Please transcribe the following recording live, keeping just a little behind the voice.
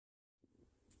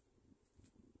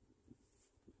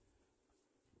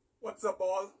What's up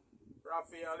all?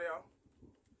 Raphael here.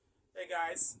 Hey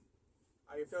guys,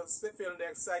 are you feeling the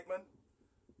excitement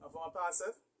of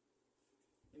OnPassive?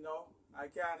 You know, I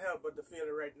can't help but to feel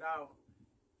it right now.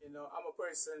 You know, I'm a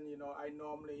person, I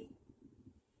normally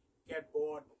get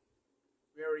bored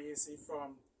very easy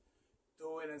from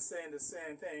doing and saying the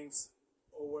same things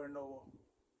over and over.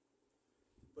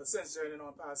 But since joining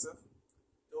OnPassive,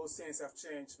 those things have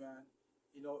changed, man.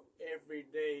 You know, every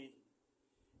day,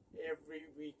 every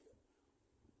week,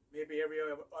 maybe every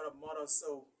other month or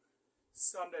so,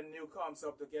 something new comes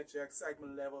up to get your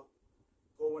excitement level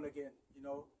going again.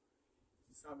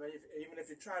 Even if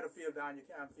you try to feel down, you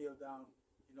can't feel down,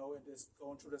 in this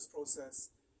going through this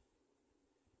process.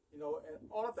 And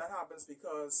all of that happens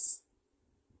because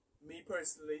me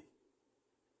personally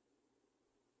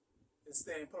is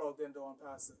staying plugged into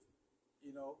OnPassive.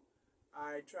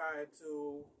 I try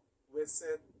to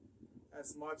visit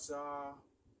as much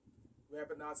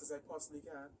webinars as I possibly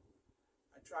can.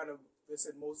 I try to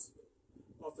visit most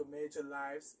of the major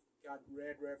lives. Got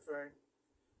Redfern,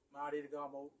 Marty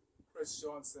DeGamo, Chris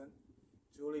Johnson,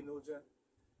 Julie Nugent,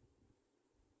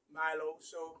 Milo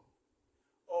show.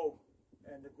 Oh,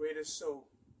 and the greatest show.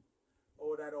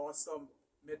 Oh, that awesome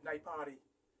midnight party.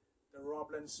 The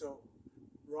Roblin show.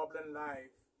 Roblin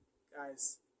Live.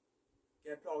 Guys,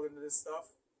 get plugged into this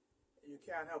stuff. You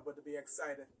can't help but to be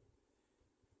excited.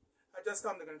 I just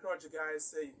come to encourage you guys,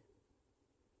 say,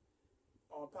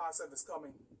 OnPassive is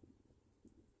coming.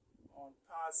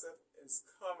 OnPassive is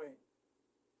coming.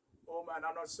 Oh man,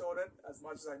 I'm not showing it as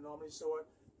much as I normally show it,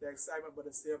 the excitement, but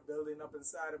it's still building up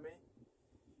inside of me.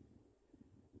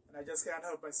 And I just can't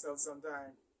help myself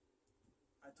sometimes.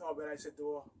 I thought that I should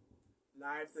do a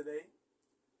live today.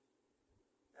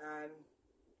 And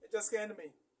it just came to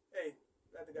me. Hey,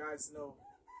 let the guys know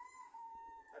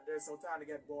that there's no time to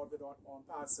get bored with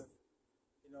OnPassive.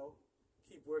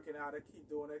 Keep working at it, keep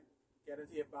doing it, get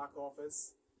into your back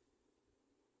office,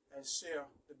 and share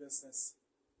the business.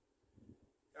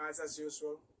 Guys, as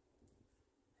usual,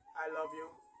 I love you.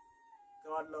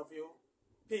 God love you.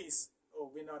 Peace. Oh,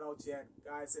 we're not out yet.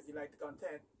 Guys, if you like the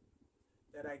content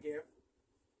that I give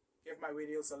my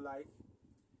videos a like.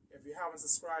 If you haven't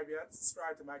subscribed yet,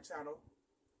 subscribe to my channel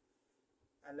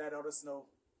and let others know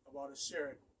about it.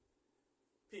 Share it.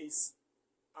 Peace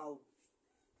out.